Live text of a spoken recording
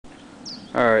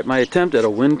Alright, my attempt at a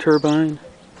wind turbine,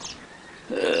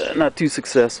 not too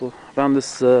successful. Found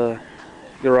this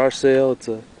garage sale. It's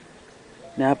a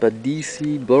Napa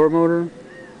DC blower motor.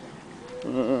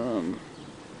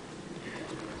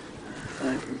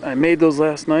 I made those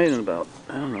last night in about,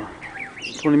 I don't know,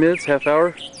 20 minutes, half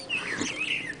hour.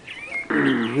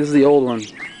 This is the old one.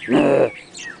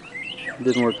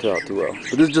 Didn't work out too well.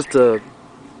 But this is just to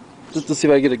see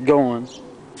if I get it going.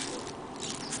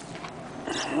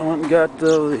 I went and got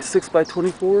the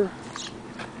 6x24.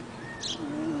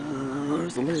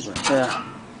 Where's the label? Yeah.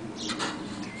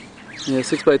 Yeah,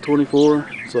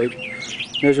 6x24. So I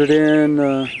measured in.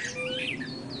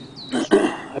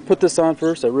 I put this on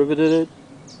first. I riveted it.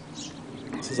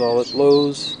 This is all it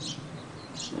blows.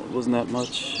 It wasn't that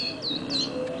much.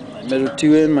 I measured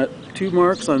two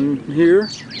marks on here.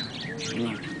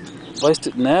 Placed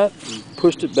it in that and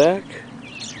pushed it back.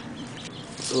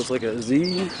 So it's like a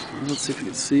Z. Let's see if you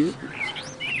can see it.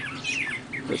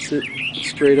 That's it.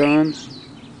 Straight on.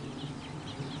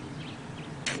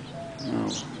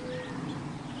 Oh.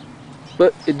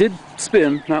 But it did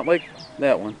spin, not like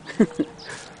that one.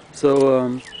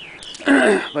 So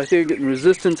I think getting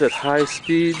resistance at high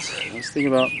speeds. I was thinking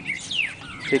about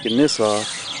taking this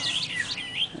off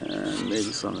and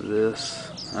maybe some of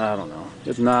this. I don't know.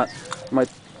 If not, I might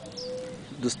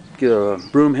just get a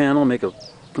broom handle, make a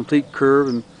complete curve,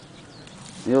 and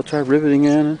maybe I'll try riveting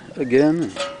in it again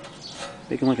and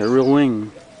making like a real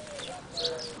wing.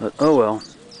 But oh well.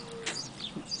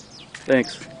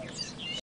 Thanks.